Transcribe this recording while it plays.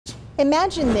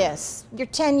Imagine this, you're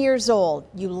 10 years old,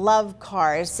 you love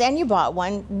cars, and you bought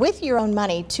one with your own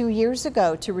money 2 years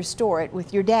ago to restore it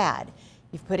with your dad.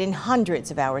 You've put in hundreds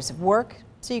of hours of work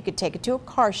so you could take it to a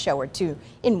car show or two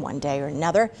in one day or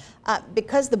another.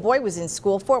 Because the boy was in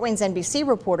school, Fort Wayne's NBC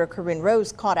reporter Corinne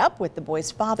Rose caught up with the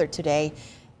boy's father today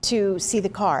to see the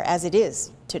car as it is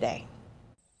today.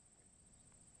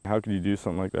 How could you do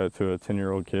something like that to a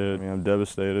 10-year-old kid? I mean, I'm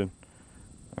devastated.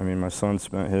 I mean, my son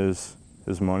spent his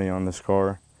money on this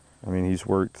car. I mean, he's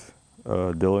worked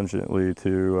diligently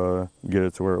to get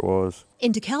it to where it was.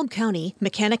 In DeKalb County,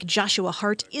 mechanic Joshua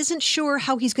Hart isn't sure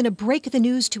how he's going to break the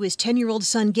news to his 10-year-old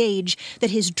son Gage that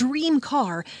his dream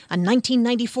car, a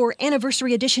 1994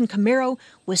 Anniversary Edition Camaro,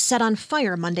 was set on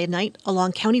fire Monday night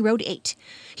along County Road 8.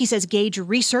 He says Gage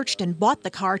researched and bought the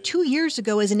car 2 years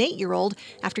ago as an 8-year-old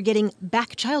after getting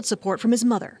back child support from his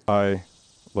mother. I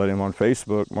let him on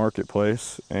Facebook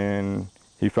Marketplace, and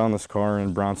he found this car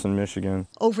in Bronson, Michigan.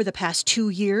 Over the past 2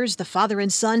 years, the father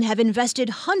and son have invested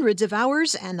hundreds of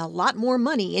hours and a lot more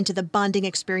money into the bonding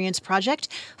experience project,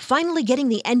 finally getting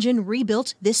the engine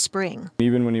rebuilt this spring.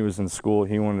 Even when he was in school,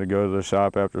 he wanted to go to the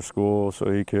shop after school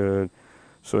so he could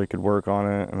work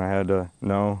on it, and I had to,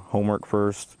 no, homework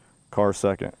first, car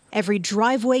second. Every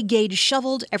driveway Gage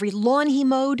shoveled, every lawn he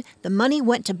mowed, the money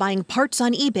went to buying parts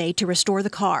on eBay to restore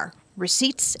the car.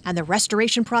 Receipts and the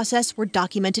restoration process were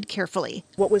documented carefully.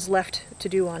 What was left to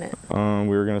do on it?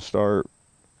 We were going to start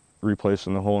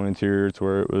replacing the whole interior to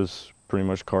where it was pretty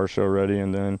much car show ready,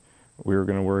 and then we were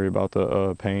going to worry about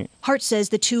the paint. Hart says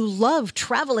the two love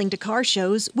traveling to car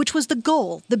shows, which was the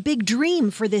goal, the big dream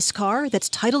for this car that's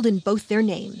titled in both their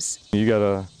names. You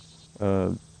got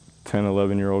a 10,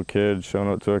 11-year-old kid showing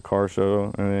up to a car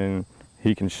show, and then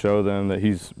he can show them that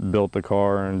he's built the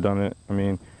car and done it. I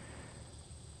mean,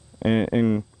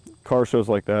 in car shows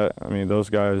like that, I mean, those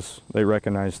guys, they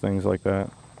recognize things like that,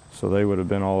 so they would have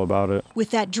been all about it. With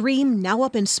that dream now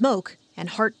up in smoke, and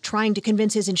Hart trying to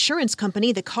convince his insurance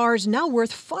company the car's now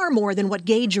worth far more than what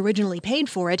Gage originally paid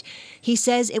for it, he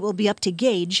says it will be up to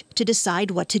Gage to decide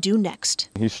what to do next.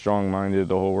 He's strong-minded,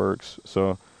 the whole works,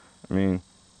 so, I mean,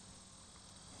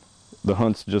 the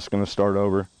hunt's just going to start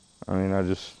over. I mean,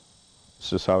 it's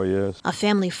just how he is. A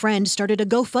family friend started a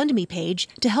GoFundMe page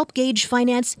to help Gage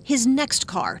finance his next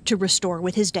car to restore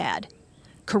with his dad.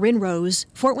 Corinne Rose,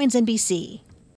 Fort Wayne's NBC.